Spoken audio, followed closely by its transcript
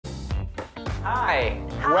Hi.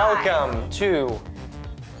 Welcome to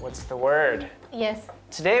What's the Word? Yes.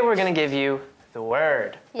 Today we're going to give you the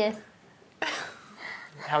word. Yes.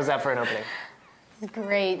 How's that for an opening? It's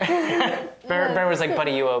great. Bear was like,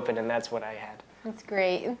 buddy, you open, and that's what I had. It's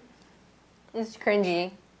great. It's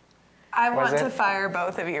cringy. I Was want it? to fire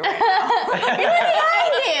both of you right now. I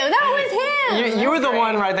do. That was him. You were the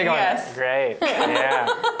one right there going, Yes. great. Yeah.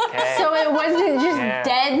 Okay. So it wasn't just Yeah.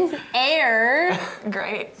 dead air.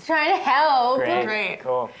 Great. Trying to help. Great.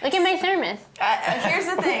 Cool. Look at my thermos. Here's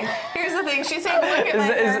the thing. She's saying, look at my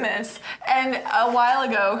thermos. And a while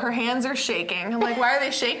ago, her hands are shaking. I'm like, why are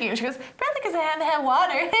they shaking? She goes, probably because I haven't had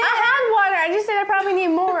water. I had water. I just said I probably need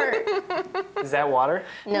more. Is that water?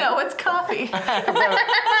 No, it's coffee.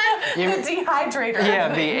 You- The dehydrator. yeah,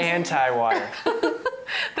 the anti-water.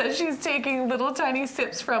 That she's taking little tiny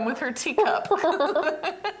sips from with her teacup.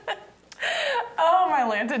 Oh, my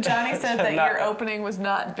Lanta. Johnny said that your opening was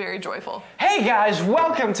not very joyful. Hey guys,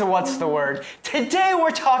 welcome to What's the Word? Today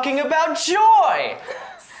we're talking about joy.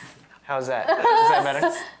 How's that? Is that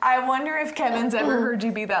better? I wonder if Kevin's ever heard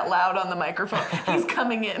you be that loud on the microphone. He's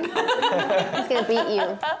coming in. He's gonna beat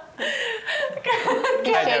you.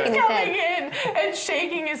 He's shaking his coming in and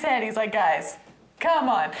shaking his head. He's like, guys, come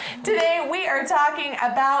on. Today we are talking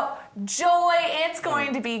about joy. It's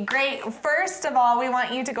going to be great. First of all, we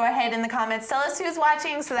want you to go ahead in the comments, tell us who's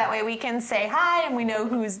watching so that way we can say hi and we know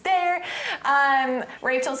who's there.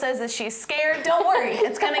 Rachel says that she's scared. Don't worry,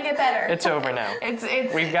 it's going to get better. It's over now. It's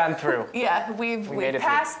We've gotten through. yeah, we've made it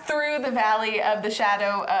passed through the valley of the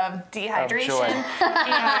shadow of dehydration. joy.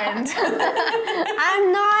 And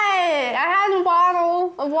I'm not. I had a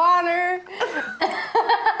bottle of water.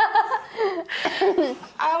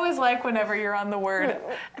 I always like whenever you're on the word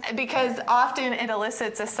because often it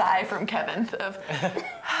elicits a sigh from Kevin of,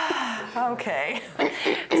 okay.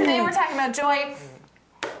 Today we're talking about joy.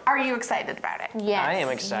 Are you excited about it? Yes. I am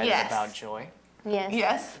excited Yes. about joy. Yes.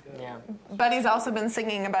 Yes. Yeah. Buddy's also been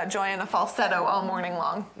singing about joy in a falsetto all morning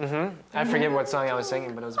long. I forget what song I was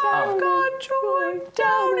singing, but it was. I've got joy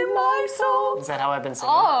down in my soul. Is that how I've been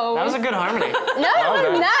singing? Oh. That was a good harmony. No, Well it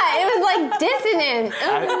was done. not. It was like dissonant.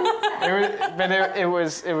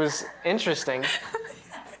 It was interesting,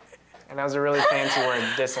 and that was a really fancy word,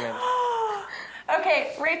 dissonant.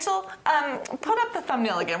 Okay, Rachel, put up the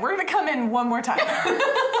thumbnail again. We're going to come in one more time.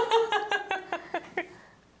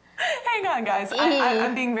 Hang on, guys.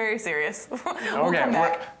 I'm being very serious. We'll Okay, come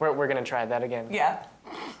back. we're gonna try that again. Yeah.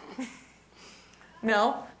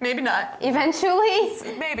 No, maybe not. Eventually.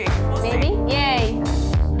 Maybe. We'll Maybe. see. Yay.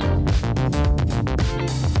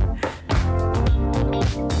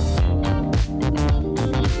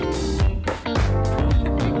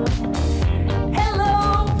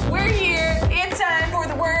 Hello, we're here. It's time for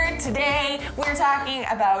the word. Today we're talking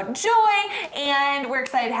about joy, and we're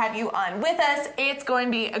excited to have you on with us. It's going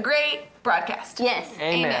to be a great broadcast. Yes.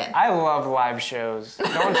 Amen. I love live shows,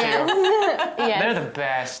 don't you? Yes. They're the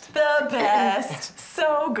best. The best.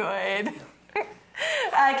 So good.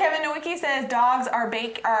 Kevin Nowicki says dogs are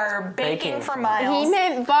baking Baking. for miles. He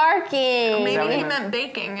meant barking. Is that what Maybe you he meant? meant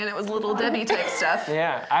baking, and it was Little Debbie type stuff.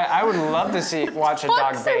 Yeah, I would love to watch a dog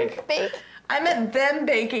Dogs are bake. bake. I meant them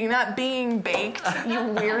baking, not being baked. You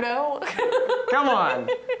weirdo. Come on.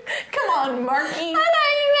 Come on, Marky. I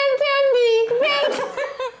thought you meant them bake.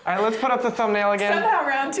 All right, let's put up the thumbnail again. Somehow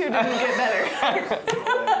round two didn't get better.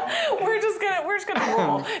 We're just gonna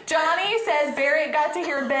roll. Johnny says Barrett got to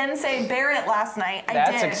hear Ben say Barrett last night. I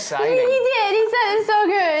That's did. He exciting. did. He said it so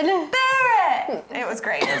good. Barrett! It was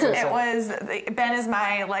great. awesome. Ben is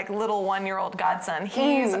my little 1-year-old godson.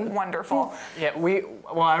 He's wonderful. Yeah,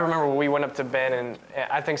 I remember we went up to Ben, and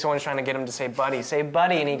I think someone's trying to get him to say buddy,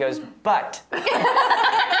 and he goes, but.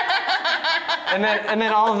 And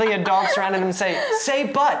then all of the adults surrounding him say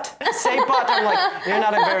but. I'm like, you're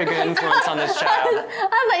not a very good influence on this child. I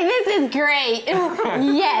was like, this is great.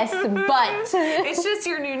 Yes, but. It's just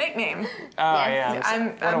your new nickname. Oh, Yes. yeah.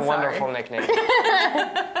 I'm What a wonderful sorry. nickname.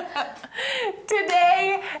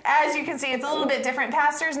 Today, as you can see, it's a little bit different.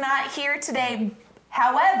 Pastor's not here today.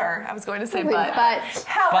 However, I was going to say but.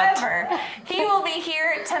 However, he will be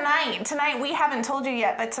here tonight. Tonight, we haven't told you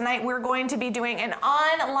yet, but tonight we're going to be doing an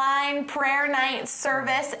online prayer night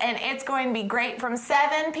service, and it's going to be great from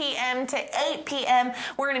 7 p.m. to 8 p.m.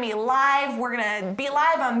 We're going to be live. We're going to be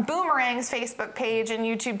live on Boomerang's Facebook page and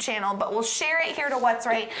YouTube channel, but we'll share it here to What's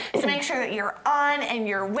Right. So make sure that you're on and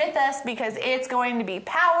you're with us because it's going to be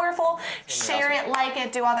powerful. Share it, like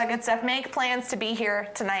it, do all that good stuff. Make plans to be here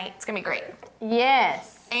tonight. It's going to be great.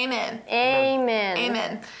 Yes. Amen. Amen.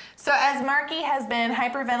 Amen. So as Marky has been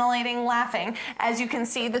hyperventilating, laughing, as you can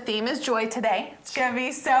see, the theme is joy today. It's going to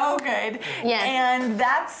be so good. Yes. And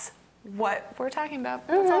that's what we're talking about.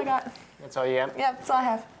 That's all I got. That's all you got? Yep, that's all I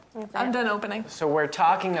have. I'm done opening. So we're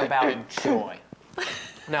talking about joy.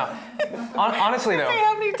 No, honestly though.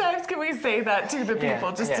 How many times can we say that to the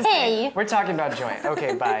people to Hey. We're talking about joy.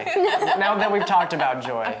 Okay, bye. Now that we've talked about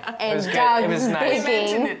joy, it was good. It was nice. I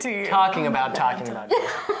mentioned it to you. Talking about joy.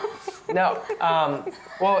 No,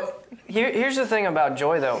 well, here's the thing about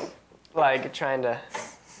joy though, like trying to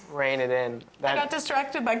rein it in. I got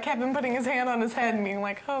distracted by Kevin putting his hand on his head and being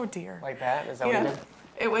like, oh dear. Like that? Is that what you did?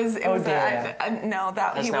 It was. No, he was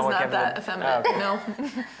not that effeminate. Okay. No.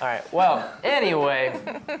 All right. Well, anyway,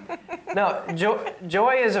 no,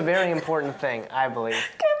 joy is a very important thing, I believe.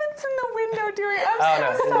 Kevin's in the window doing.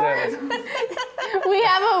 I'm so sorry. We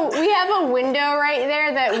have a window right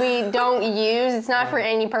there that we don't use. It's not for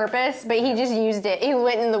any purpose, but he just used it. He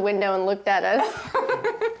went in the window and looked at us.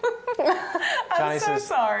 I'm so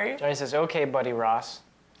sorry. Johnny says, "Okay, buddy Ross."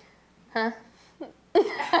 Huh?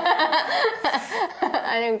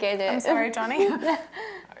 I don't get it. I'm sorry, Johnny.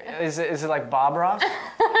 Is it like Bob Ross? Is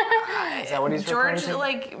that what he's referring to?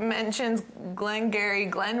 George mentions Glenn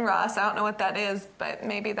Ross. I don't know what that is, but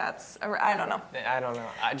maybe that's. I don't know. I don't know,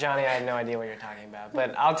 Johnny. I have no idea what you're talking about,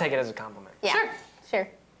 but I'll take it as a compliment. Yeah. Sure.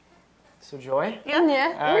 So joy? Yeah.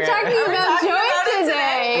 We're talking about joy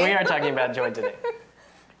today. We are talking about joy today.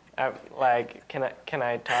 Can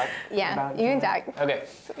I talk? Yeah, about you can joy? talk. Okay.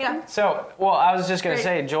 Yeah. So, well, I was just gonna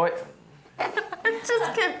say joy.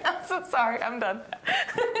 Just kidding. I'm so sorry. I'm done.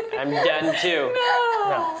 I'm done too.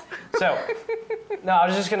 No. So, I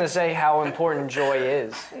was just gonna say how important joy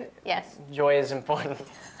is. Yes. Joy is important.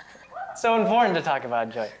 So important to talk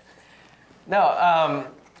about joy. No,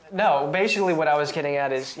 basically what I was getting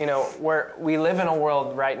at is, we live in a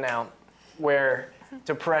world right now where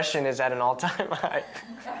depression is at an all-time high.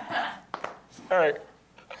 Sorry.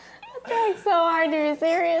 I'm trying so hard to be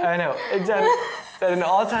serious. I know. It's at an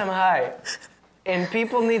all-time high. And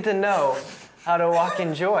people need to know how to walk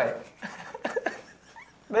in joy.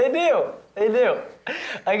 They do.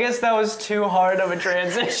 I guess that was too hard of a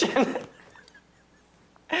transition.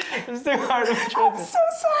 It's too hard of a transition. I'm so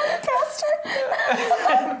sorry, Pastor.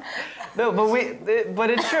 No, but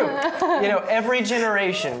it's true. Every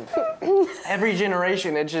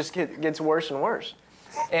generation, it just gets worse and worse.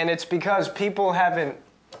 And it's because people haven't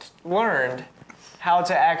learned how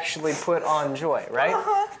to actually put on joy, right?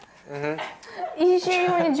 Uh-huh. Mm-hmm. You sure you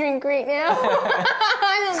want to drink right now?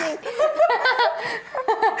 I don't think.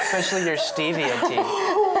 Especially your stevia tea.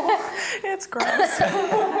 It's gross.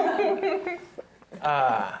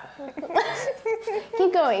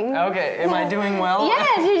 Keep going. Okay, am I doing well?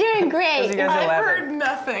 Yes, you're doing great. You guys are I've laughing. heard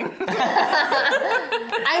nothing.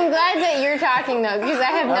 I'm glad that you're talking though, because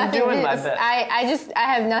I have nothing. I'm doing my best. I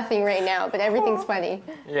have nothing right now, but everything's funny.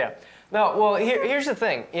 Yeah. No, well, here's the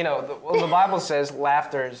thing. The Bible says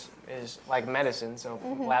laughter is like medicine, so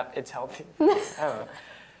it's healthy. I don't know.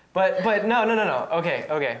 But no. Okay. I'm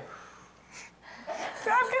gonna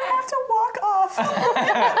have to walk off.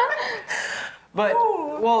 But,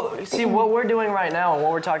 well, see, what we're doing right now and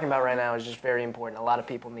what we're talking about right now is just very important. A lot of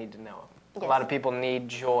people need to know. Yes. A lot of people need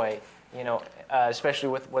joy, especially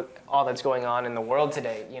with all that's going on in the world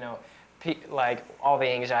today, like all the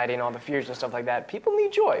anxiety and all the fears and stuff like that. People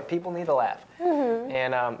need joy. People need to laugh. Mm-hmm.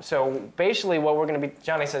 And so basically what we're going to be,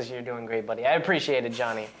 Johnny says you're doing great, buddy. I appreciate it,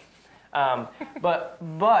 Johnny. But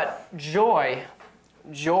joy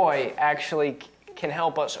actually can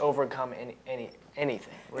help us overcome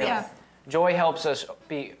anything, really. Yeah. Joy helps us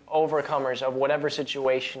be overcomers of whatever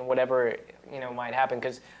situation, whatever might happen,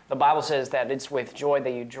 because the Bible says that it's with joy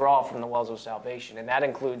that you draw from the wells of salvation, and that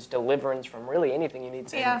includes deliverance from really anything you need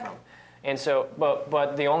saving from. And so,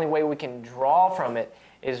 but the only way we can draw from it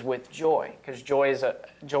is with joy, because joy is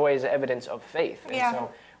evidence of faith. And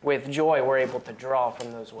so with joy, we're able to draw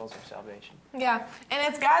from those wells of salvation. Yeah, and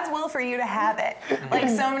it's God's will for you to have it. Like,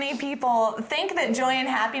 so many people think that joy and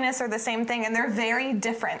happiness are the same thing, and they're very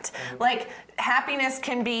different. Like, happiness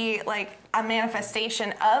can be like a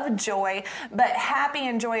manifestation of joy, but happy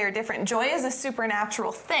and joy are different. Joy is a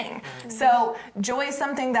supernatural thing. So joy is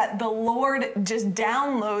something that the Lord just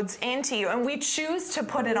downloads into you, and we choose to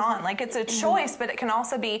put it on. Like, it's a choice, but it can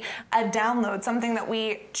also be a download, something that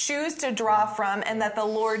we choose to draw from and that the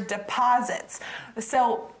Lord deposits.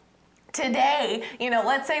 So today,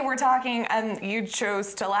 let's say we're talking and you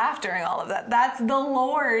chose to laugh during all of that. That's the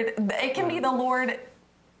Lord. It can be the Lord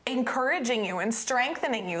encouraging you and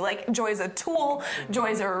strengthening you. Like, joy is a tool, joy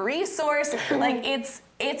is a resource. Like, it's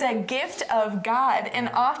a gift of God. And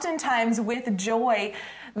oftentimes with joy,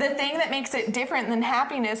 the thing that makes it different than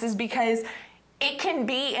happiness is because it can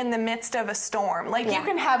be in the midst of a storm. Like you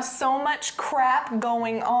can have so much crap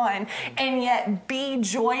going on and yet be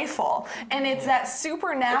joyful. And it's that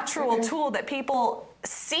supernatural tool that people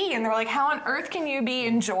see and they're like, how on earth can you be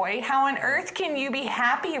in joy? How on earth can you be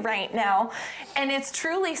happy right now? And it's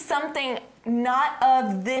truly something not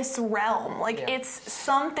of this realm. Like it's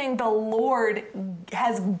something the Lord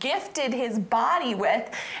has gifted his body with.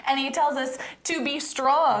 And he tells us to be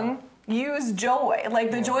strong, use joy. Like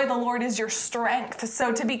the joy of the Lord is your strength.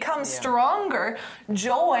 So to become stronger,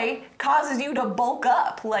 joy causes you to bulk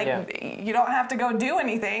up. Like you don't have to go do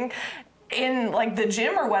anything in like the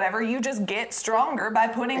gym or whatever. You just get stronger by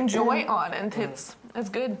putting joy on, and it's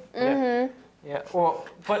good. Yeah. Well,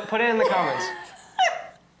 put it in the comments.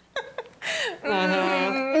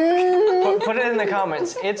 Put it in the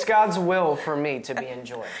comments. It's God's will for me to be in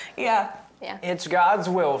joy. Yeah. It's God's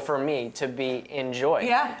will for me to be in joy.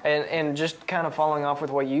 Yeah. And just kind of following off with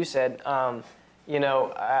what you said, you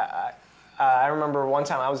know, I remember one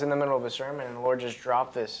time I was in the middle of a sermon and the Lord just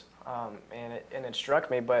dropped this, and it struck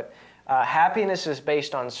me. But happiness is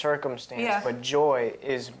based on circumstance, but joy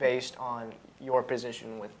is based on your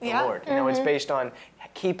position with the Lord. You know, it's based on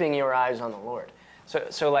keeping your eyes on the Lord.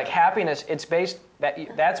 So like happiness,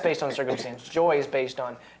 that's based on circumstance. Joy is based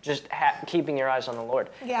on just keeping your eyes on the Lord.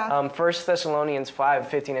 1 Thessalonians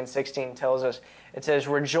 5:15 and 16 tells us, it says,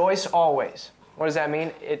 rejoice always. What does that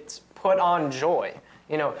mean? It's put on joy.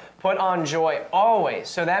 You know, put on joy always.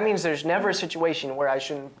 So that means there's never a situation where I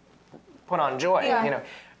shouldn't put on joy. You know,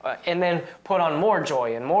 and then put on more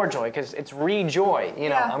joy, because it's re-joy. You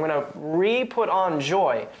know, I'm going to re-put on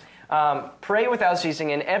joy. Pray without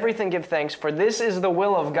ceasing, and everything give thanks, for this is the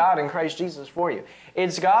will of God in Christ Jesus for you.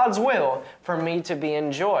 It's God's will for me to be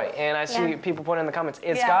in joy. And I see people put in the comments,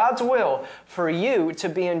 it's God's will for you to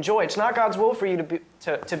be in joy. It's not God's will for you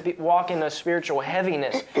to walk in a spiritual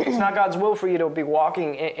heaviness. It's not God's will for you to be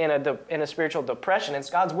walking in a spiritual depression. It's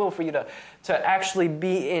God's will for you to actually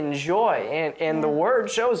be in joy. And the Word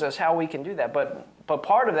shows us how we can do that. But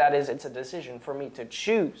part of that is it's a decision for me to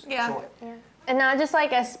choose joy. Yeah. And not just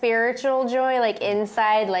like a spiritual joy, like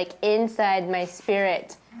inside my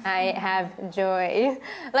spirit, I have joy.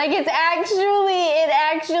 Like it actually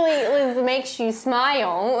makes you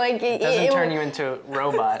smile. Like it doesn't turn you into a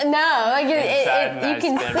robot. No, like you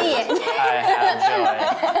can see it. I have joy.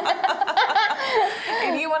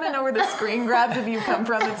 If you want to know where the screen grabs of you come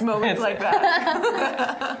from, it's moments like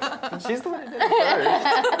that. She's the one who did it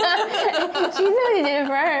first. She's the one who did it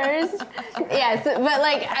first. Yes, but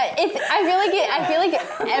like I feel like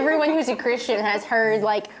everyone who's a Christian has heard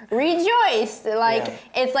like rejoice. Like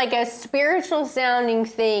it's like a spiritual sounding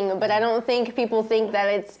thing, but I don't think people think that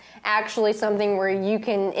it's actually something where you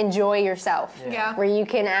can enjoy yourself. Where you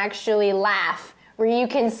can actually laugh. Where you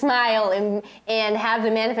can smile and have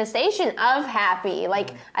the manifestation of happy.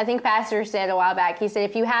 Like I think Pastor said a while back, he said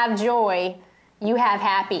if you have joy, you have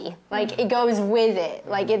happy. Like it goes with it.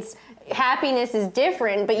 Like it's happiness is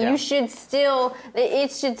different, but it should still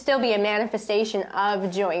be a manifestation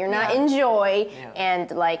of joy. You're not in joy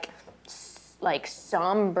and like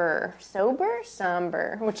somber,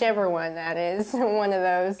 whichever one that is, one of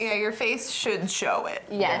those. Yeah, your face should show it.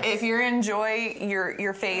 Yes. If you're in joy,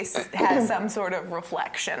 your face has some sort of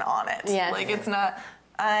reflection on it. Yes. Like it's not,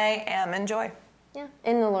 I am in joy. Yeah,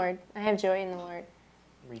 in the Lord. I have joy in the Lord.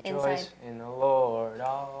 Rejoice in the Lord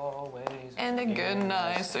always. And again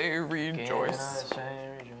I say rejoice.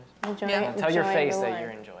 Tell your face that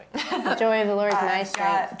you're in joy. The joy of the Lord is my I've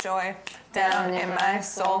strength. got joy down in my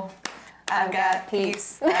soul. I've got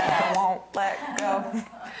peace that I won't let go.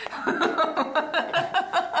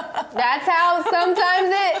 That's how sometimes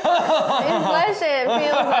in flesh it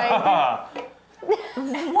feels like.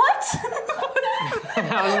 What?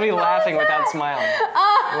 That was me laughing without smiling.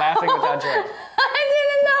 Laughing without joy. I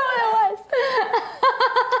didn't know what it was.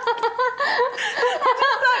 I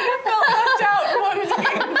just thought you felt left out and wanted to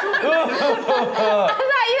be included. I thought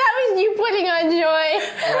that was you putting on joy.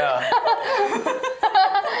 Yeah.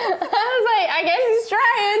 I was like, I guess he's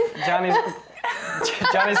trying.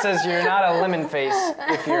 Johnny says you're not a lemon face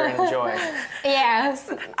if you're in joy.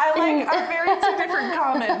 Yes. I like our very two different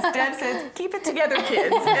comments. Deb says, keep it together,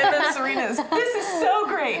 kids. And then Serena's, this is so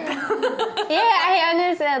great. Yeah,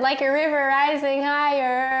 Hannah said, like a river rising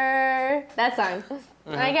higher. That song.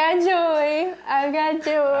 I got joy. I've got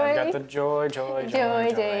joy. I got the joy down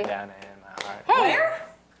in my heart. Hey. Where?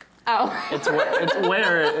 Oh. It's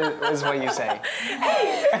where is what you say.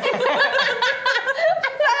 Hey.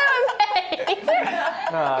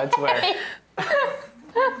 No, it's where.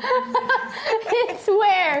 It's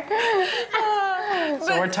where.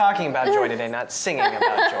 So we're talking about joy today, not singing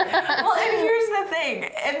about joy. Well, and here's the thing,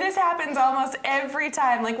 and this happens almost every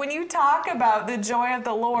time. Like when you talk about the joy of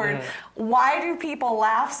the Lord, why do people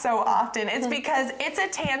laugh so often? It's because it's a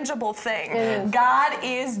tangible thing. God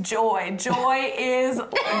is joy. Joy is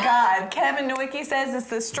God. Kevin Nowicki says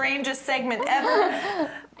it's the strangest segment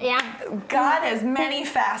ever. Yeah. God has many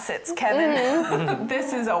facets, Kevin.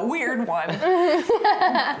 This is a weird one.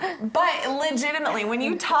 But legitimately, when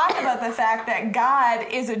you talk about the fact that God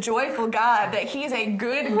is a joyful God, that he's a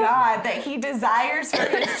good God, that he desires for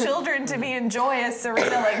his children to be in joy, as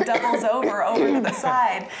Serena like doubles over to the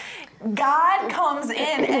side, God comes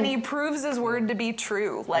in and he proves his word to be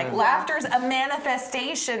true. Like laughter's a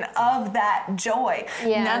manifestation of that joy.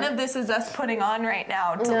 Yeah. None of this is us putting on right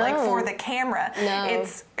now to like for the camera. No.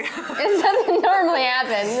 It doesn't normally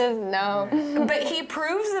happen. No. But he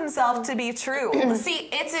proves himself to be true. See,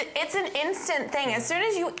 it's an instant thing. As soon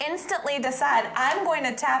as you instantly decide, I'm going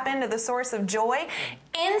to tap into the source of joy,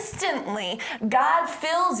 instantly God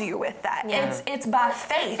fills you with that. Yeah. It's by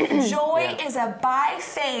faith. Joy is a by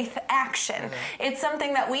faith action. It's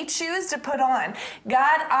something that we choose to put on.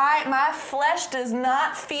 God, my flesh does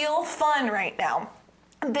not feel fun right now.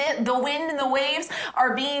 The wind and the waves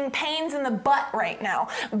are being pains in the butt right now,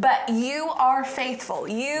 but you are faithful.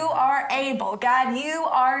 You are able. God, you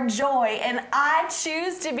are joy, and I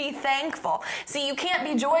choose to be thankful. See, you can't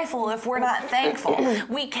be joyful if we're not thankful.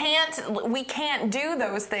 We can't do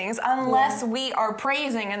those things unless we are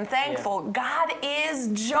praising and thankful. God is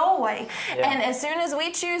joy, and as soon as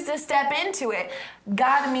we choose to step into it,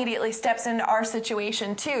 God immediately steps into our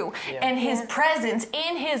situation too. And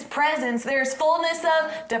in his presence, there's fullness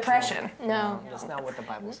of depression. No. That's not what the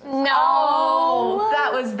Bible says. No. Oh,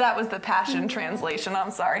 that was the Passion Translation.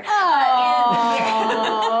 I'm sorry.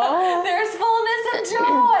 There's fullness of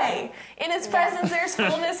joy. In his presence, there's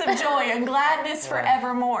fullness of joy and gladness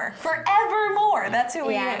forevermore. Forevermore. That's who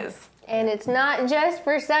he is. And it's not just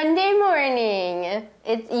for Sunday morning.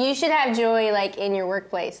 You should have joy like in your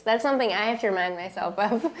workplace. That's something I have to remind myself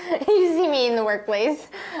of. You see me in the workplace.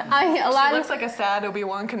 She looks like a sad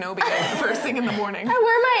Obi-Wan Kenobi first thing in the morning. I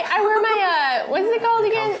wear my what's it called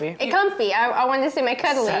again? Comfy. Comfy. I wanted to say my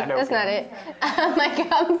cuddly. Sad That's not it. My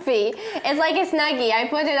comfy. It's like a Snuggie. I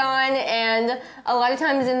put it on, and a lot of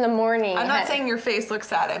times in the morning. I'm not saying your face looks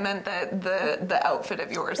sad. I meant the outfit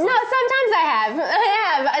of yours. No, sometimes I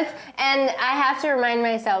have, and I have to remind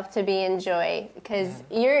myself to be in joy because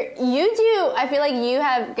I feel like you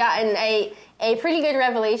have gotten a pretty good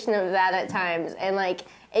revelation of that at times, and like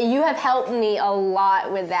you have helped me a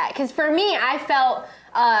lot with that. Because for me, I felt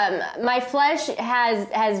my flesh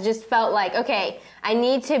has just felt like, okay, I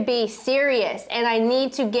need to be serious, and I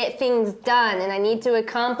need to get things done, and I need to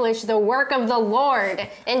accomplish the work of the Lord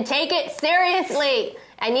and take it seriously.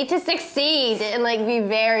 I need to succeed and like be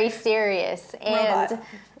very serious and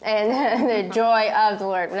the joy of the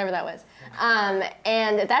Lord, whatever that was.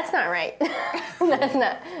 And that's not right. That's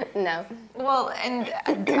not, no. Well, and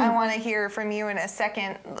I want to hear from you in a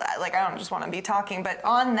second. Like, I don't just want to be talking, but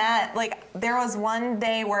on that, like, there was one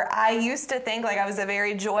day where I used to think like I was a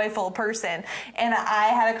very joyful person, and I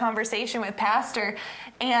had a conversation with Pastor,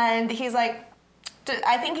 and he's like,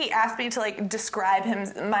 I think he asked me to like describe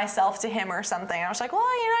myself to him or something. I was like, well,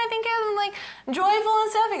 I think I'm like joyful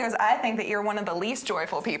and stuff. He goes, I think that you're one of the least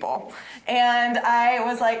joyful people. And I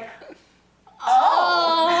was like,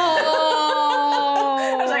 oh.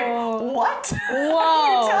 I was like, what? Whoa. What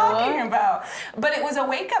are you talking about? But it was a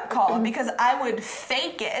wake-up call because I would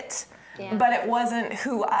fake it, but it wasn't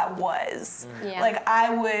who I was. Like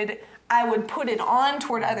I would put it on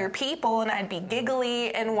toward other people, and I'd be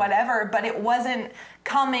giggly and whatever, but it wasn't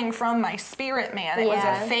coming from my spirit, man. It was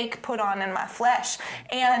a fake put on in my flesh.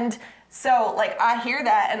 And so, like, I hear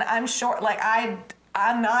that, and I'm short, like,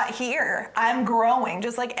 I'm not here. I'm growing,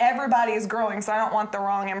 just like everybody is growing, so I don't want the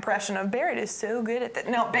wrong impression of Barrett is so good at that.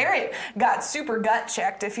 No, Barrett got super gut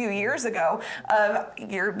checked a few years ago of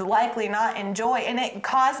you're likely not in joy, and it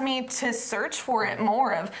caused me to search for it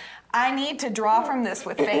more of, I need to draw from this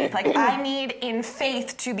with faith. Like, I need in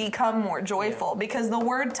faith to become more joyful because the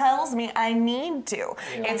word tells me I need to.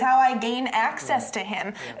 It's how I gain access to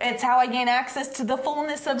him. It's how I gain access to the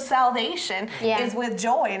fullness of salvation is with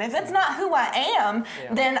joy. And if it's not who I am,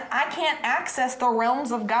 then I can't access the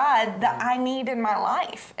realms of God that I need in my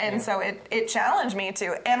life. And so it challenged me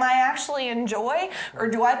to, am I actually in joy, or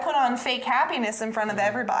do I put on fake happiness in front of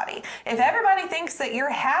everybody? If everybody thinks that you're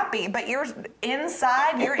happy, but you're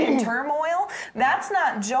inside, you're in turmoil, that's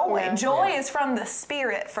not joy. Joy is from the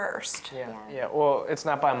Spirit first. Well, it's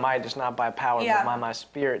not by might, it's not by power, but by my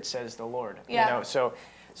Spirit, says the Lord. You know, so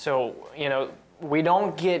we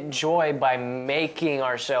don't get joy by making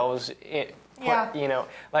ourselves you know,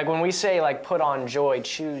 like when we say like put on joy,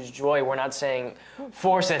 choose joy, we're not saying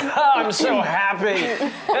force it. Oh, I'm so happy.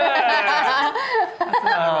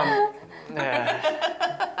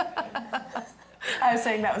 I was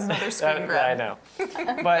saying that was another screen grab. I know.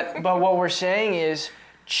 But what we're saying is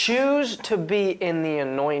choose to be in the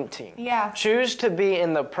anointing. Yeah. Choose to be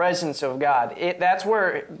in the presence of God. That's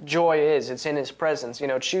where joy is. It's in His presence. You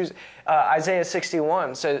know, choose. Isaiah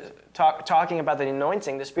 61 says, talking about the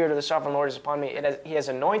anointing, the Spirit of the Sovereign Lord is upon me. He has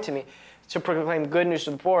anointed me to proclaim good news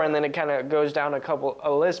to the poor. And then it kind of goes down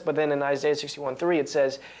a list. But then in Isaiah 61:3 it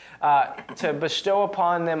says, to bestow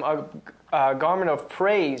upon them a garment of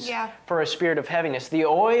praise for a spirit of heaviness. The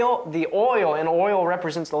oil, and oil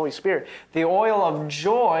represents the Holy Spirit. The oil of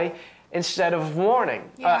joy instead of mourning.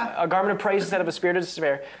 A garment of praise instead of a spirit of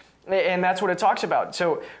despair. And that's what it talks about.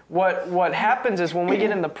 So what happens is when we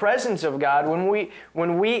get in the presence of God, when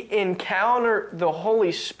we encounter the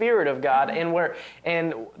Holy Spirit of God and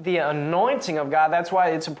the anointing of God, that's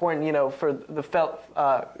why it's important, you know, for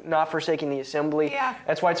not forsaking the assembly. Yeah.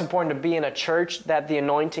 That's why it's important to be in a church that the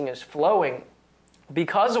anointing is flowing.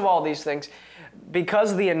 Because of all these things,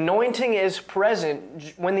 because the anointing is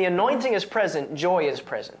present, when the anointing is present, joy is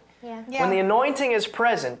present. Yeah. When the anointing is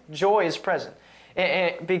present, joy is present.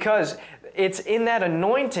 Because it's in that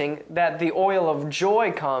anointing that the oil of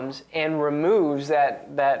joy comes and removes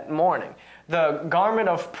that mourning. The garment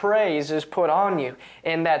of praise is put on you,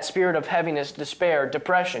 and that spirit of heaviness, despair,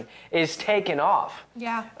 depression is taken off.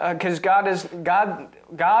 Yeah. Because God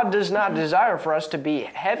does not desire for us to be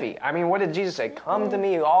heavy. I mean, what did Jesus say? Come to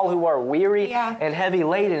me, all who are weary and heavy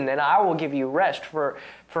laden, and I will give you rest. For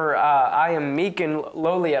I am meek and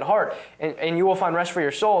lowly at heart, and you will find rest for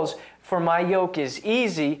your souls. For my yoke is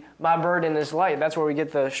easy, my burden is light. That's where we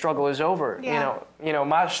get the struggle is over. Yeah. You know,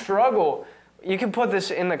 my struggle. You can put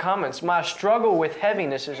this in the comments. My struggle with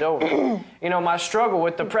heaviness is over. You know, my struggle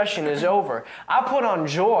with depression is over. I put on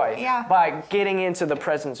joy by getting into the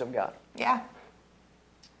presence of God. Yeah.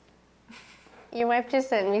 Your wife just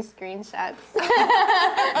sent me screenshots. No.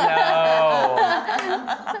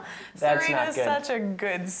 That's Serena's not good. such a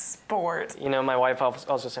good sport. You know, my wife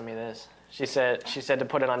also sent me this. She said to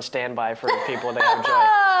put it on standby for people to have joy.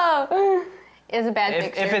 Oh, it's a bad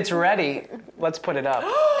picture. If it's ready, let's put it up.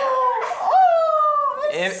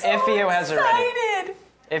 If so Theo has it ready. excited.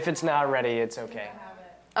 If it's not ready, it's okay.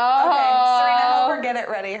 Oh. Okay, Serena, help her get it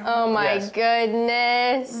ready. Oh my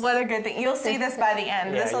goodness. What a good thing. You'll see this by the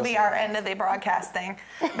end. Yeah, This will be our end of the broadcast thing.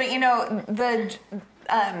 But you know, the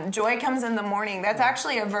joy comes in the morning. That's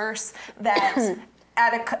actually a verse that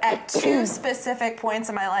at two specific points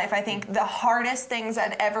in my life, I think the hardest things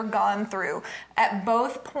I'd ever gone through, at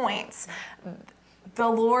both points, the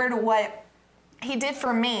Lord, what He did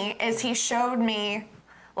for me is He showed me,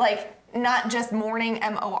 like, not just mourning,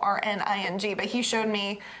 mourning, but He showed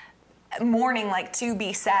me mourning, like, to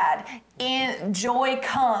be sad. And joy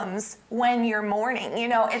comes when you're mourning. You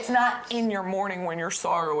know, it's not in your mourning when you're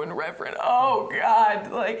sorrow and reverent. Oh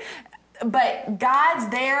God, like. But God's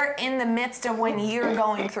there in the midst of when you're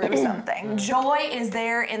going through something. Joy is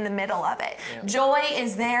there in the middle of it. Yeah. Joy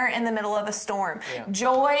is there in the middle of a storm. Yeah.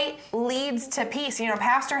 Joy leads to peace. You know,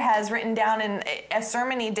 Pastor has written down in a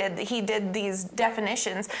sermon he did these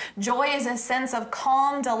definitions. Joy is a sense of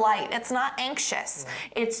calm delight. It's not anxious.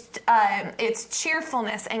 Yeah. It's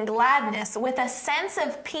cheerfulness and gladness with a sense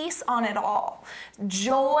of peace on it all.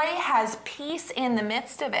 Joy has peace in the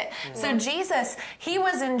midst of it. Yeah. So Jesus, He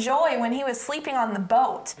was in joy when He was sleeping on the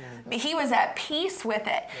boat. Yeah. He was at peace with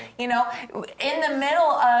it. Yeah. You know, in the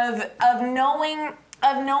middle of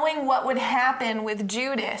knowing what would happen with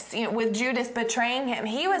Judas, you know, with Judas betraying Him,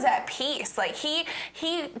 He was at peace. Like he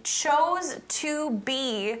chose to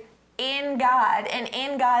be in God, and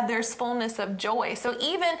in God there's fullness of joy. So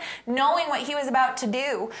even knowing what He was about to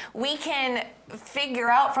do, we can figure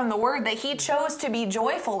out from the Word that He chose to be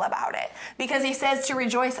joyful about it, because He says to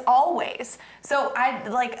rejoice always. So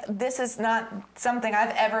this is not something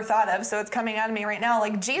I've ever thought of, so it's coming out of me right now.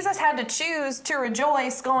 Like, Jesus had to choose to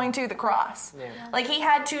rejoice going to the cross. Yeah. Like, He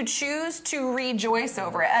had to choose to rejoice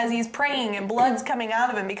over it as He's praying and blood's coming out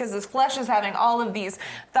of Him because His flesh is having all of these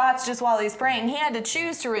thoughts just while He's praying. He had to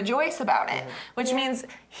choose to rejoice about it, which means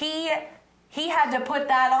He had to put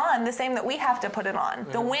that on the same that we have to put it on.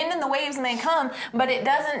 Mm-hmm. The wind and the waves may come, but it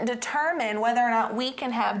doesn't determine whether or not we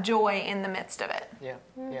can have joy in the midst of it. Yeah,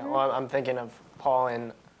 yeah. Well, I'm thinking of Paul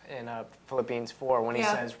in Philippians 4 when he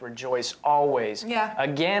says, rejoice always. Yeah.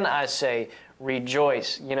 Again, I say,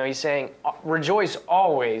 rejoice. You know, he's saying, rejoice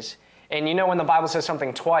always. And you know when the Bible says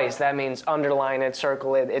something twice, that means underline it,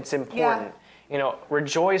 circle it, it's important. Yeah.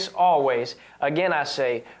 rejoice always. Again, I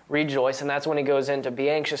say rejoice, and that's when he goes into be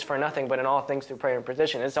anxious for nothing, but in all things through prayer and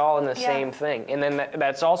petition. It's all in the same thing. And then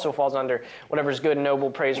that also falls under whatever's good,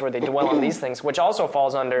 noble, praiseworthy, dwell on these things, which also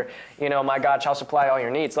falls under, my God shall supply all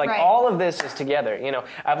your needs. All of this is together.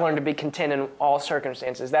 I've learned to be content in all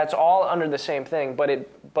circumstances. That's all under the same thing,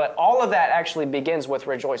 but all of that actually begins with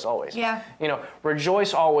rejoice always. Yeah.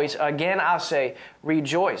 Rejoice always. Again, I say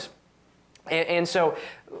rejoice. And so,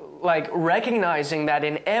 recognizing that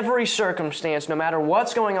in every circumstance, no matter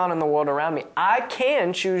what's going on in the world around me, I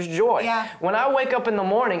can choose joy. Yeah. When I wake up in the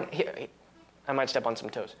morning, I might step on some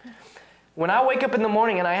toes. When I wake up in the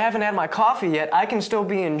morning and I haven't had my coffee yet, I can still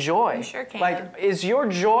be in joy. You sure can. Is your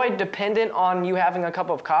joy dependent on you having a cup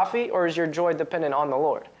of coffee, or is your joy dependent on the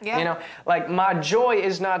Lord? Yeah. My joy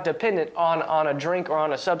is not dependent on a drink or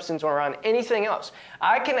on a substance or on anything else.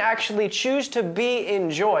 I can actually choose to be in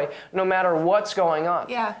joy no matter what's going on.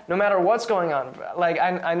 Yeah. No matter what's going on.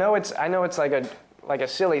 I know it's like a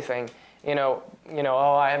silly thing. Oh,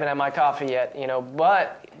 I haven't had my coffee yet.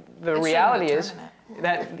 But the reality is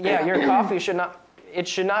that your coffee should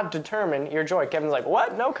not determine your joy. Kevin's like,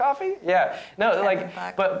 what? No coffee? Yeah. No,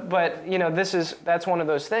 but that's one of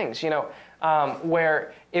those things,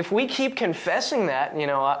 where if we keep confessing that,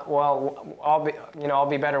 I'll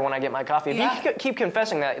be better when I get my coffee. If you keep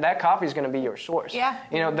confessing that coffee is going to be your source. Yeah.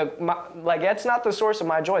 That's not the source of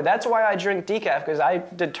my joy. That's why I drink decaf, because I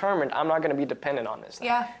determined I'm not going to be dependent on this thing.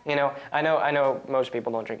 Yeah. I know most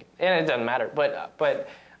people don't drink, and it doesn't matter. But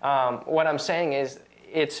what I'm saying is,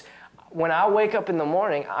 it's when I wake up in the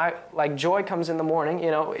morning, joy comes in the morning,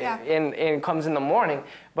 and comes in the morning.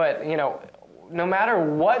 But no matter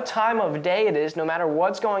what time of day it is, no matter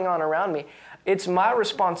what's going on around me, it's my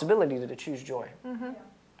responsibility to choose joy. Mm-hmm.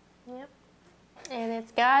 Yep. And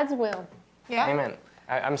it's God's will. Yeah. Amen.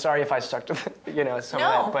 I'm sorry if I stuck to some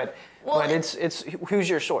of that, but it's who's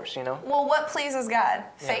your source, Well, what pleases God?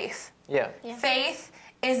 Faith. Yeah. Faith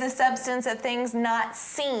is the substance of things not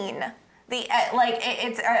seen.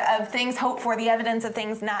 It's of things hoped for, the evidence of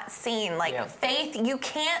things not seen. Faith, you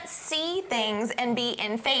can't see things and be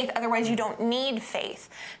in faith, otherwise you don't need faith.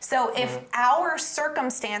 So if our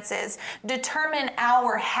circumstances determine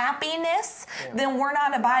our happiness, then we're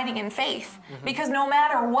not abiding in faith. Because no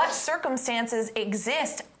matter what circumstances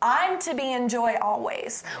exist, I'm to be in joy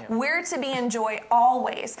always. We're to be in joy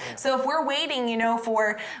always. So if we're waiting,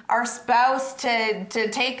 for our spouse to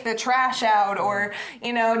take the trash out, or,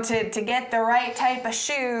 to get the right type of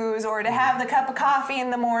shoes, or to have the cup of coffee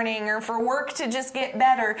in the morning, or for work to just get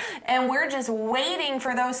better, and we're just waiting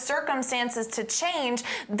for those circumstances to change,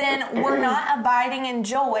 then we're not abiding in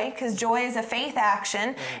joy, because joy is a faith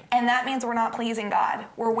action, and that means we're not pleasing God.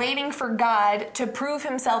 We're waiting for God to prove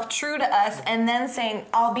himself true to us, and then saying,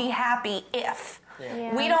 I'll be happy if.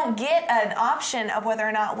 Yeah. We don't get an option of whether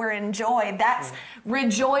or not we're in joy. That's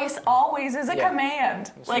rejoice always is a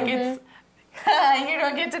command. It's you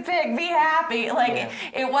don't get to pick, be happy.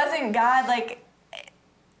 It wasn't God,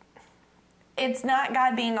 it's not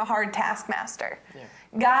God being a hard taskmaster. Yeah.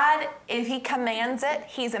 God, if he commands it,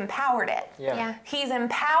 he's empowered it. Yeah. He's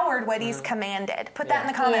empowered what he's commanded. Put that in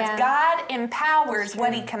the comments. Yeah. God empowers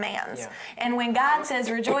what he commands. Yeah. And when God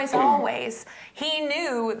says rejoice always, he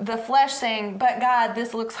knew the flesh saying, but God,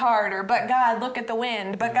 this looks hard, or but God, look at the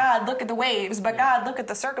wind, but God, look at the waves, but God, look at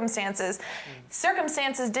the circumstances.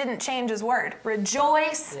 Circumstances didn't change his word.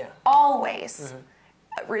 Rejoice always.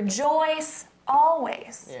 Rejoice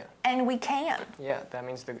always. Yeah. And we can. Yeah, that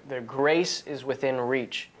means the grace is within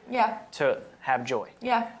reach. Yeah. To have joy.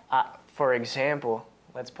 Yeah. For example,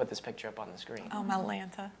 let's put this picture up on the screen. Oh, my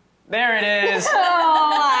Lanta. There it is.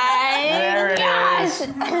 Oh my there gosh. It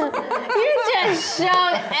is. You just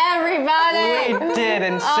showed everybody. We did,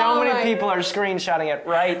 and so many people are screenshotting it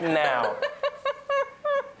right now.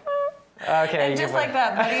 Okay. And just like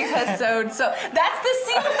that, Buddy has sewed. So that's the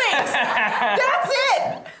seal face. That's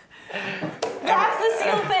it. That's the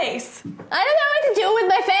seal face. I don't know what to do with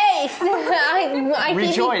my face. I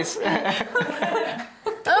rejoice.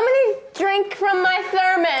 I'm gonna drink from my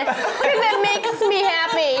thermos because it makes me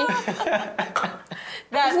happy.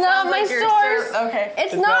 It's not my source. Okay.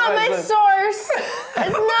 It's not my source.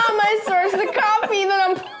 It's not my source. The coffee that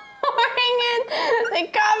I'm pouring in, the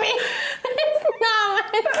coffee. It's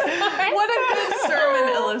not my source. What a good sermon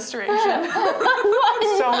illustration.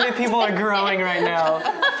 So many people are growing right now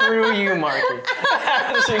through you, Marky.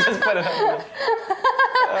 She just put it up.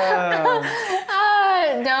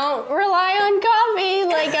 Don't rely on coffee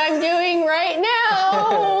like I'm doing right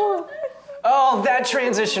now. Oh, that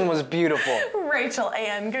transition was beautiful. Rachel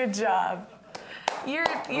Ann, good job. You're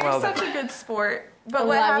such a good sport. But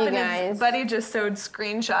what love you happened guys. is Buddy just sewed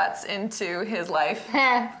screenshots into his life.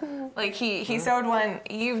 Like he sewed one.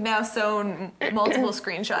 You've now sewn multiple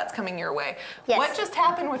screenshots coming your way. Yes. What just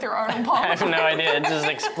happened with your Arnold Palmer? I have no idea. It just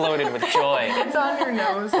exploded with joy. It's on your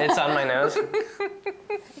nose. It's on my nose.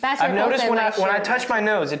 Pastor I've Cole noticed said when my I shirt. touch my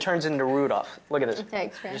nose, it turns into Rudolph. Look at this.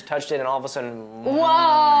 Thanks, Fran. Just touched it, and all of a sudden,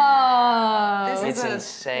 Whoa! This it's is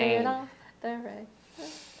insane. Rudolph the Red.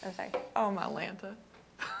 I'm sorry. Oh, my Lanta.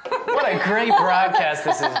 What a great broadcast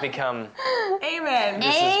this has become. Amen.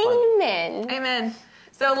 This is fun. Amen. Amen.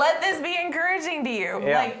 So let this be encouraging to you.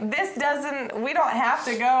 Yeah. Like we don't have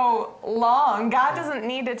to go long. God doesn't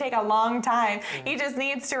need to take a long time. He just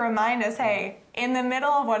needs to remind us, hey, in the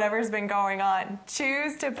middle of whatever's been going on,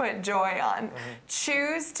 choose to put joy on.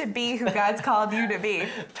 Choose to be who God's called you to be.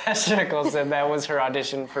 Pastor Nicole said that was her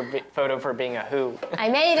audition photo for being a Who. I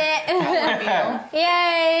made it.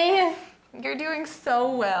 Yay! You're doing so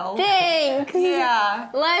well. Thanks. Yeah.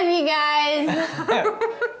 Love you guys.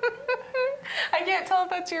 I can't tell if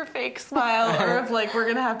that's your fake smile or if we're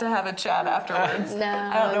gonna have to have a chat afterwards. No,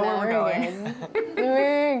 I don't know where we're going.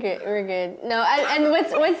 We're good. We're good. No, and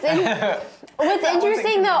what's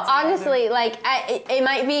interesting though, honestly, it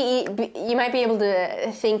might be you might be able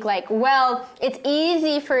to think well, it's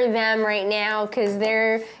easy for them right now because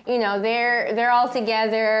they're all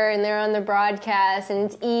together and they're on the broadcast and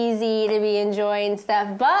it's easy to be enjoying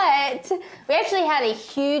stuff. But we actually had a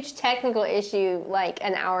huge technical issue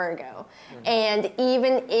an hour ago, and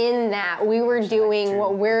even in that, we were doing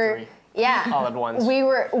what we're. Yeah, all at once.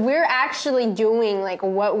 We're actually doing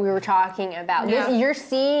what we were talking about. Yeah. You're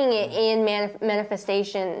seeing it in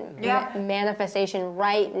manifestation. Yeah. Manifestation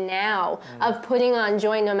right now of putting on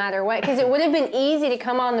joy no matter what. Because it would have been easy to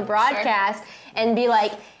come on the broadcast and be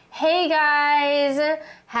like, "Hey guys,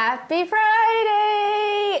 happy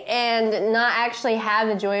Friday," and not actually have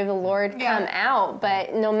the joy of the Lord come out.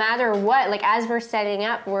 But no matter what, as we're setting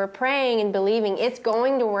up, we're praying and believing it's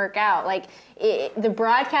going to work out. The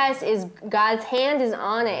broadcast is, God's hand is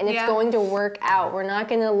on it, and it's going to work out. We're not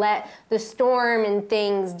going to let the storm and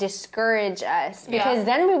things discourage us, because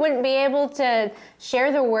then we wouldn't be able to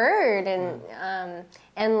share the word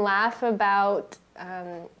and laugh about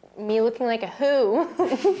me looking like a Who.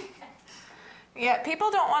 Yeah,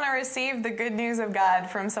 people don't want to receive the good news of God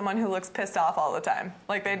from someone who looks pissed off all the time.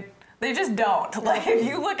 They just don't. If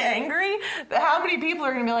you look angry, how many people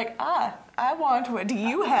are going to be like, I want what do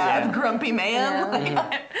you have, grumpy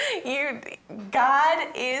man? God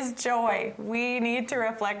is joy. We need to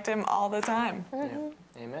reflect him all the time. Yeah.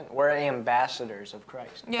 Amen. We're ambassadors of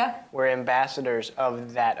Christ. Yeah. We're ambassadors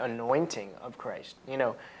of that anointing of Christ.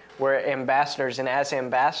 We're ambassadors, and as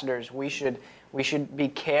ambassadors, we should be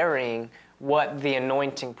carrying what the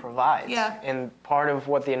anointing provides. Yeah. And part of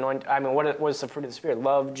what the anointing, what is the fruit of the Spirit?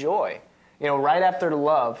 Love, joy. Right after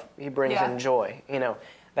love, he brings in joy.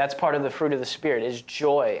 That's part of the fruit of the Spirit is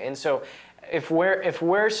joy. And so if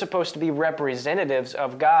we're supposed to be representatives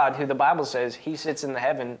of God, who the Bible says he sits in the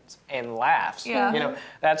heavens and laughs,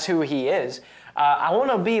 that's who he is. I want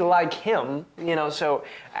to be like him, so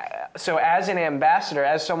as an ambassador,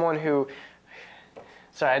 as someone who,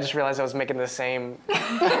 sorry, I just realized I was making the same.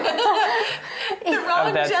 The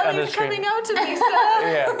wrong jelly's coming out to me, Seth.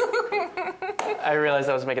 Yeah. I realized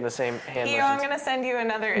I was making the same hand motions. I'm going to send you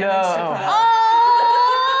another image to No. put up.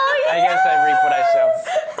 Oh, I guess I reap what I sow.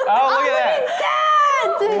 Oh, look at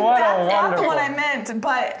that. What That's a not wonderful. what I meant,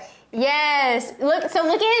 but yes. Look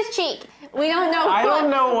at his cheek. We don't know. I don't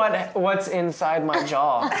know what's inside my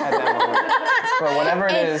jaw at that moment. But whatever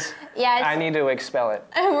it is, I need to expel it.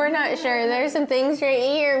 We're not sure. There's some things right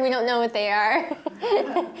here. We don't know what they are.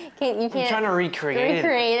 You can't. I'm trying to recreate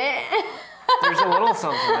it. There's a little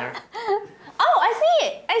something there. Oh, I see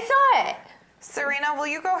it. I saw it. Serena, will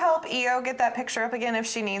you go help Io get that picture up again if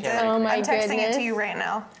she needs it? Oh my I'm texting goodness. it to you right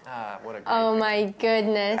now. What a great Oh my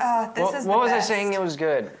goodness. This is the what was best. I saying? It was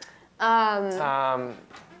good.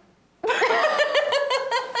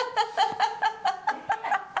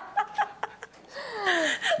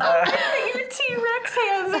 Your T-Rex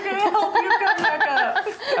hands are going to help you come back up.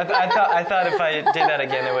 I thought if I did that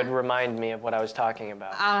again, it would remind me of what I was talking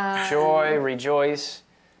about. Joy, rejoice,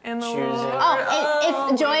 In the choosing. Lord. Oh,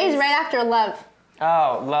 it's joy is right after love.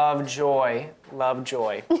 Oh, love, joy.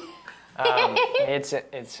 It's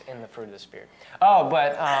in the fruit of the Spirit. Oh,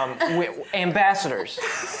 but ambassadors.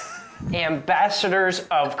 Ambassadors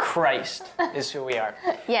of Christ is who we are.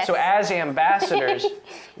 Yes. So as ambassadors,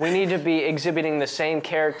 we need to be exhibiting the same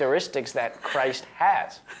characteristics that Christ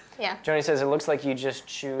has. Yeah. Joni says, it looks like you just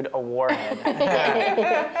chewed a warhead.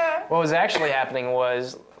 What was actually happening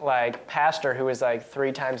was, like, Pastor, who was like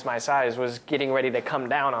 3 times my size, was getting ready to come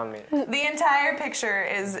down on me. The entire picture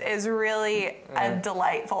is really a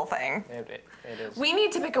delightful thing. It is. We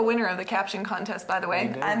need to pick a winner of the caption contest, by the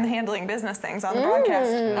way. I'm handling business things on the broadcast.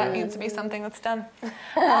 That needs to be something that's done.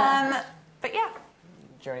 But yeah.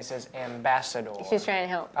 Joni says ambassador. She's trying to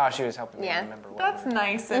help. Oh, she was helping me remember what. That's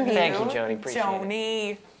nice of you. Thank you, Joni. Appreciate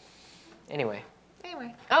Joni. it. Anyway.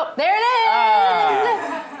 Oh, there it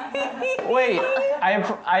is! Wait,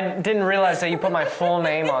 I didn't realize that you put my full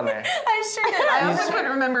name on there. I sure did. I also couldn't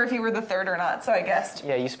remember if you were the third or not, so I guessed.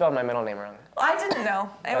 Yeah, you spelled my middle name wrong. I didn't know.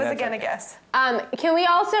 It was again a guess. Can we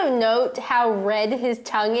also note how red his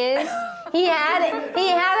tongue is? He had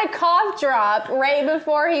a cough drop right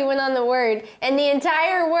before he went on the word, and the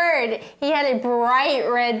entire word, he had a bright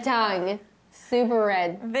red tongue. Super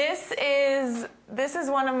red. This is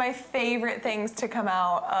one of my favorite things to come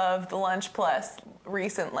out of the Lunch Plus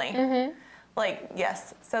recently. Like,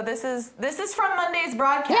 yes. So this is from Monday's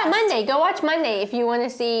broadcast. Yeah, Monday. Go watch Monday if you want to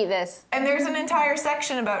see this. And there's an entire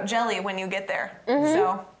section about jelly when you get there.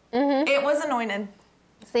 So it was anointed.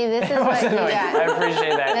 See, this is what you got. I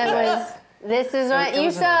appreciate that. This is what you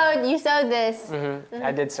sowed. You sowed this.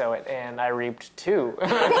 I did sow it, and I reaped 2.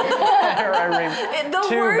 I reaped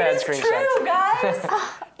 2 bad screenshots. True, guys.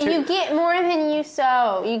 You get more than you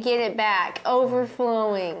sow. You get it back,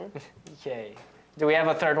 overflowing. Yay. Do we have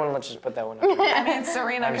a third one? Let's just put that one up. I mean,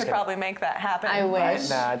 Serena could probably make that happen. I wish.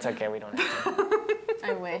 No, it's okay. We don't have to.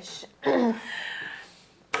 I wish.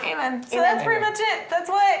 Amen. So that's pretty much it. That's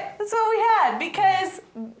what we had because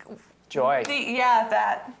Joy.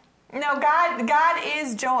 No, God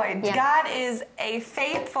is joy. Yeah. God is a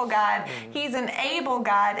faithful God. He's an able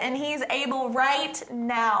God, and He's able right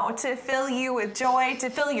now to fill you with joy, to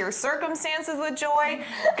fill your circumstances with joy.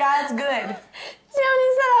 God's good. Joni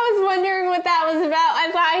said I was wondering what that was about. I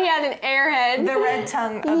thought he had an airhead. The red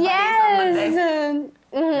tongue of Buddies on Monday.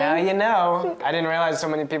 Now you know. I didn't realize so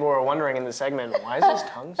many people were wondering in the segment, why is his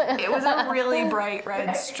tongue so It was a really bright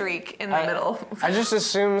red streak in the middle. I just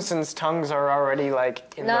assumed since tongues are already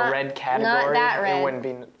like in the red category, not that red. it wouldn't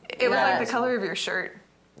be. It was like the color of your shirt.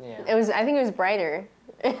 Yeah. I think it was brighter.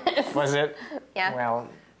 Was it? Yeah. Well.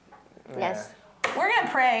 Yes. We're gonna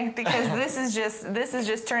pray because this is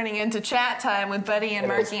just turning into chat time with Buddy and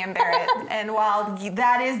Murky and Barrett. And while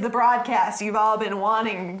that is the broadcast you've all been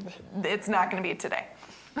wanting, it's not gonna be today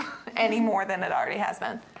any more than it already has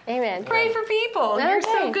been. Amen. Pray for people. Okay. You're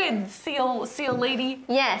so good, seal lady.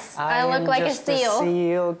 Yes, I look like a seal. A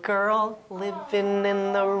seal girl living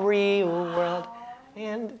in the real world,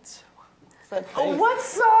 and it's. What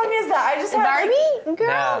song is that? I just had Barbie girl.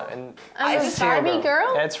 No, and I'm a Barbie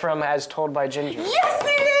girl. That's from As Told by Ginger. Yes,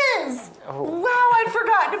 it is. Oh. Wow, I'd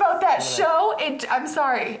forgotten about that show. I'm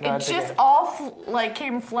sorry. No, it it's just okay. all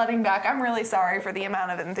came flooding back. I'm really sorry for the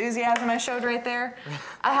amount of enthusiasm I showed right there.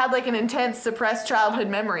 I had like an intense suppressed childhood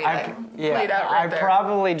memory that played out right there. I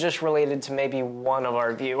probably just related to maybe one of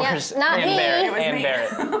our viewers. Yeah, not and me. Barrett, It was and me.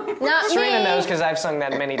 Barrett. Not Serena me. knows because I've sung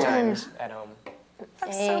that many times at home.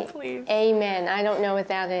 I'm so pleased. Amen. I don't know what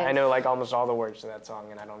that is. I know like almost all the words to that song,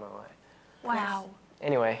 and I don't know why. Wow.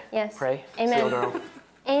 Anyway, Yes. pray. Amen. Seal girl.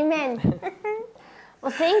 Amen.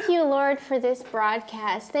 Well, thank you, Lord, for this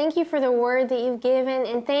broadcast. Thank you for the word that you've given,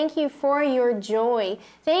 and thank you for your joy.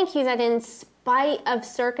 Thank you that in spite of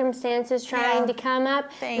circumstances trying to come up,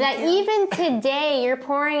 that even today you're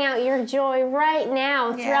pouring out your joy right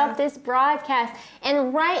now throughout this broadcast.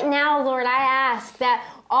 And right now, Lord, I ask that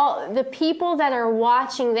all the people that are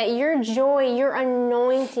watching, that your joy, your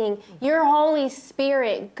anointing, your Holy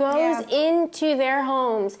Spirit goes into their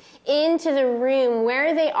homes, into the room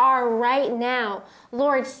where they are right now.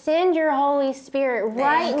 Lord, send your Holy Spirit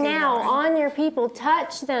right now on your people.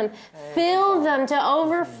 Touch them. Fill them to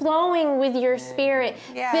overflowing with your Spirit.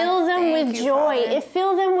 Fill them with joy.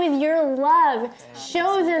 Fill them with your love.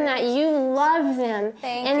 Show them that you love them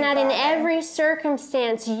and that in every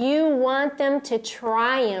circumstance you want them to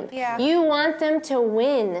triumph. You want them to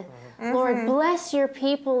win. Lord, bless your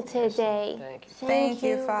people today. Thank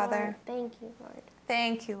you, Father. Thank you, Lord.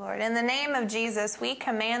 Thank you, Lord. In the name of Jesus, we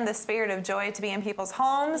command the spirit of joy to be in people's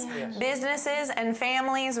homes, businesses, and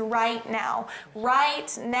families right now.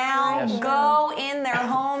 Right now. Go in their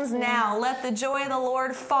homes now. Let the joy of the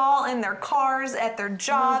Lord fall in their cars, at their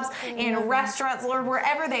jobs, in restaurants, Lord,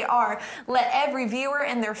 wherever they are. Let every viewer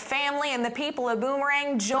and their family and the people of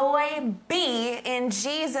Boomerang joy be in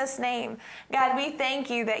Jesus' name. God, we thank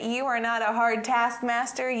you that you are not a hard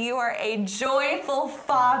taskmaster. You are a joyful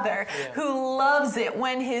Father who loves it it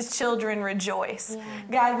when his children rejoice.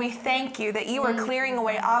 God, we thank you that you are clearing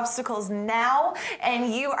away obstacles now,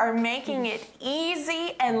 and you are making it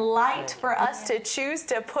easy and light for us to choose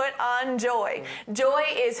to put on joy. Joy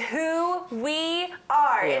is who we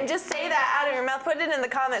are. And just say that out of your mouth. Put it in the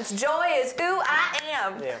comments. Joy is who I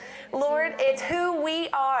am. Lord, it's who we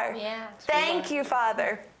are. Thank you,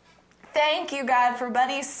 Father. Thank you, God, for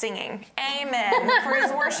Buddy's singing. Amen. For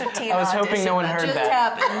his worship team. I was hoping no one heard that.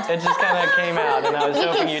 Happened. It just kind of came out, and I was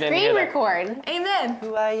hoping you didn't hear that. Record. Amen.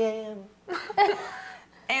 Who I am.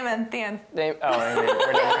 Amen. The end. Amen.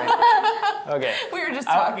 We're done praying. Okay. We were just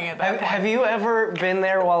talking at that point. Have you ever been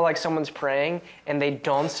there while like someone's praying and they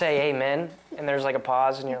don't say amen, and there's like a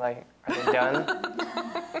pause, and you're like, are they done?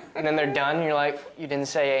 And then they're done, and you're like, you didn't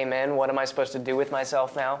say amen. What am I supposed to do with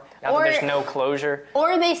myself now? Now that there's no closure.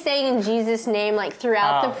 Or they say in Jesus' name, like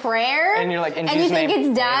throughout the prayer. And you're like, in and Jesus' name. And you think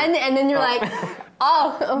it's done, and then you're like,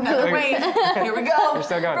 Another wait. Here we go. You're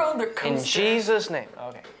still going. In Jesus' name.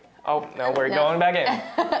 Okay. Oh, no, we're going back in.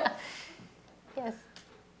 Yes.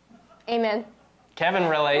 Amen. Kevin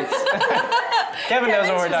relates. Kevin knows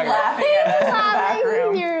what we're talking about. Laughing at us in the back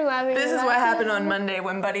room. You're laughing. This is what happened on Monday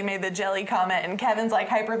when Buddy made the jelly comment, and Kevin's like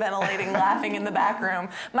hyperventilating, laughing in the back room.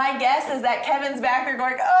 My guess is that Kevin's back there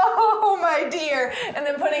going, oh my dear, and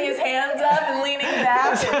then putting his hands up and leaning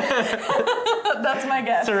back. That's my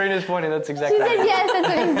guess. Serena's pointing. That's exactly She said yes, that's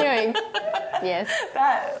what he's doing. Yes.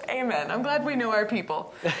 Amen. I'm glad we know our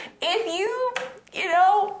people. If you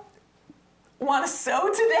want to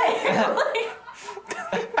sow today,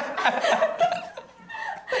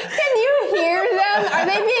 Can you hear them? Are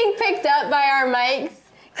they being picked up by our mics?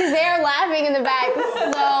 Because they are laughing in the back so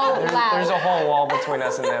loud. There's a whole wall between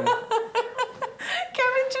us and them.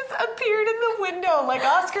 Kevin just appeared in the window like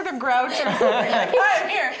Oscar the Grouch or something. Like, I'm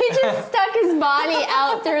here. He just stuck his body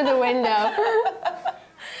out through the window.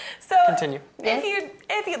 So Continue.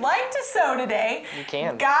 If you'd like to sow today, you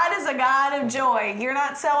can. God is a God of joy. You're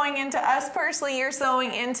not sowing into us personally, you're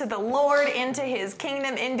sowing into the Lord, into his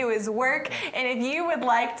kingdom, into his work. And if you would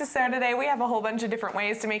like to sow today, we have a whole bunch of different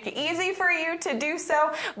ways to make it easy for you to do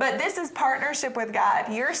so. But this is partnership with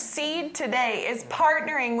God. Your seed today is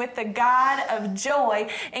partnering with the God of joy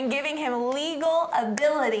and giving him legal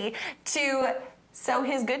ability to sow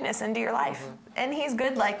his goodness into your life. And he's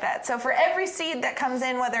good like that. So for every seed that comes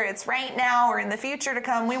in, whether it's right now or in the future to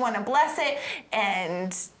come, we want to bless it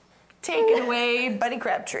and take it away, Buddy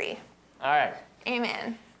Crabtree. All right.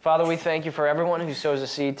 Amen. Father, we thank you for everyone who sows a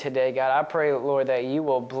seed today. God, I pray, Lord, that you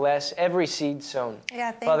will bless every seed sown. Yeah,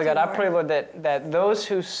 thank Father you, God, Lord. I pray, Lord, that those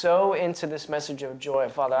who sow into this message of joy,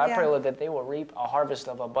 Father, I pray, Lord, that they will reap a harvest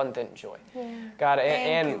of abundant joy. Yeah. God,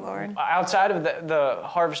 Thank you, Lord. Outside of the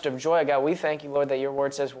harvest of joy, God, we thank you, Lord, that your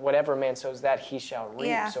word says, whatever man sows, that he shall reap.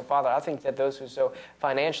 Yeah. So, Father, I think that those who sow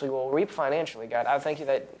financially will reap financially, God. I thank you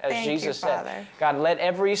that, as Jesus said, God, let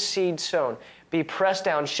every seed sown be pressed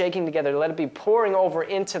down, shaking together. Let it be pouring over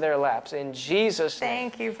into their laps. In Jesus' name.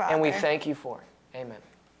 Thank you, Father. And we thank you for it. Amen.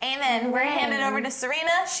 Amen. We're handing over to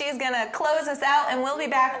Serena. She's going to close us out, and we'll be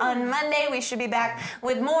back on Monday. We should be back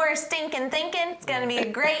with more Stinkin' Thinking. It's going to be a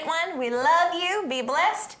great one. We love you. Be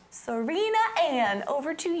blessed. Serena Ann,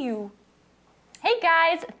 over to you. Hey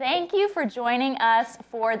guys, thank you for joining us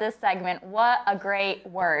for this segment. What a great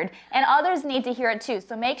word. And others need to hear it too.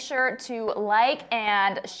 So make sure to like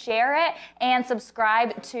and share it and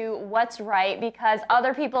subscribe to What's Right, because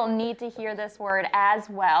other people need to hear this word as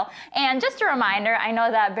well. And just a reminder, I know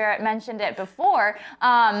that Barrett mentioned it before.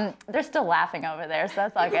 They're still laughing over there, so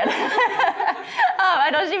that's all good. I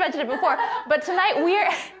know she mentioned it before. But tonight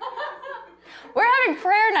we're having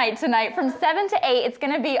prayer night tonight from 7 to 8. It's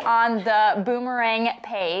going to be on the Boomerang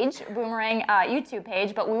page, Boomerang YouTube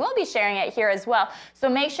page, but we will be sharing it here as well. So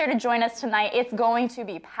make sure to join us tonight. It's going to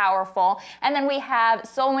be powerful. And then we have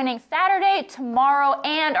Soul Winning Saturday, tomorrow,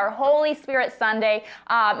 and our Holy Spirit Sunday.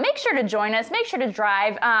 Make sure to join us. Make sure to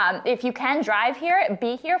drive. If you can drive here,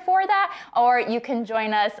 be here for that. Or you can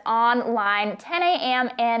join us online 10 a.m.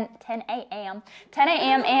 and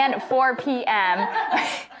 4 p.m.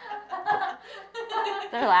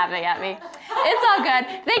 They're laughing at me. It's all good.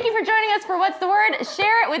 Thank you for joining us for What's the Word.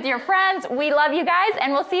 Share it with your friends. We love you guys,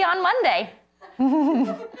 and we'll see you on Monday.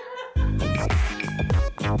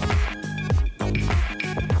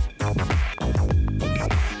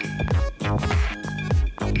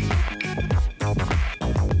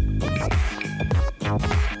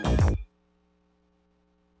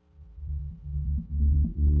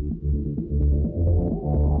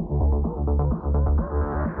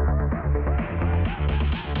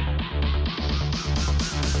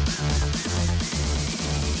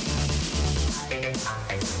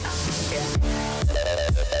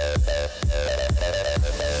 Yeah.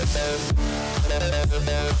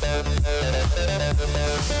 Yeah.